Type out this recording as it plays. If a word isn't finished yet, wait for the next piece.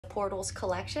Portals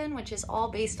collection, which is all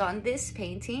based on this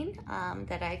painting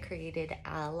that I created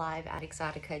live at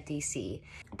Exotica DC.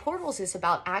 Portals is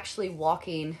about actually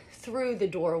walking through the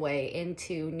doorway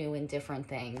into new and different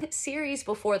things. The series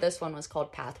before this one was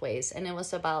called Pathways, and it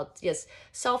was about just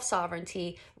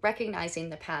self-sovereignty, recognizing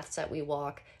the paths that we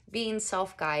walk, being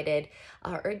self-guided,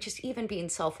 or just even being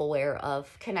self-aware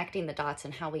of connecting the dots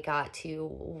and how we got to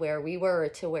where we were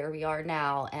to where we are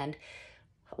now, and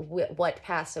what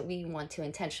paths that we want to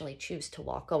intentionally choose to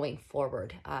walk going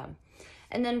forward.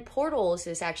 And then Portals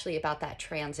is actually about that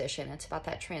transition. It's about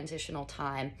that transitional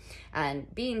time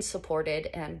and being supported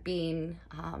and being,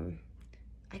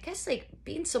 I guess, like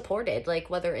being supported, like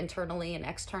whether internally and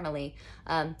externally,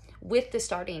 with the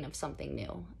starting of something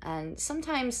new. And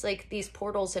sometimes like these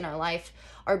portals in our life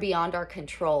are beyond our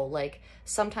control. Like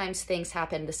sometimes things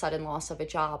happen, the sudden loss of a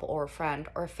job or a friend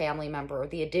or a family member, or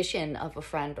the addition of a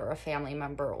friend or a family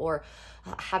member, or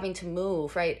having to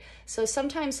move, right? So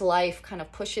sometimes life kind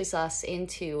of pushes us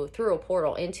through a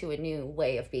portal into a new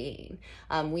way of being.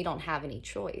 We don't have any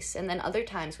choice. And then other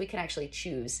times we can actually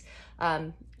choose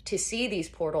to see these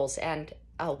portals and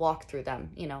walk through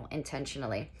them,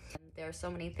 intentionally. There are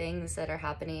so many things that are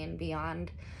happening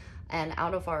beyond and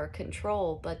out of our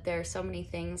control, but there are so many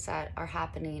things that are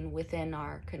happening within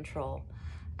our control.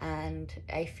 And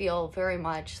I feel very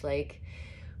much like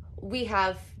we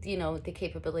have, the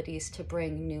capabilities to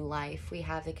bring new life. We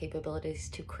have the capabilities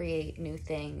to create new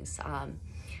things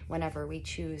whenever we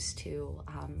choose to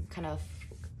kind of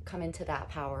come into that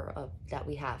power that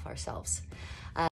we have ourselves.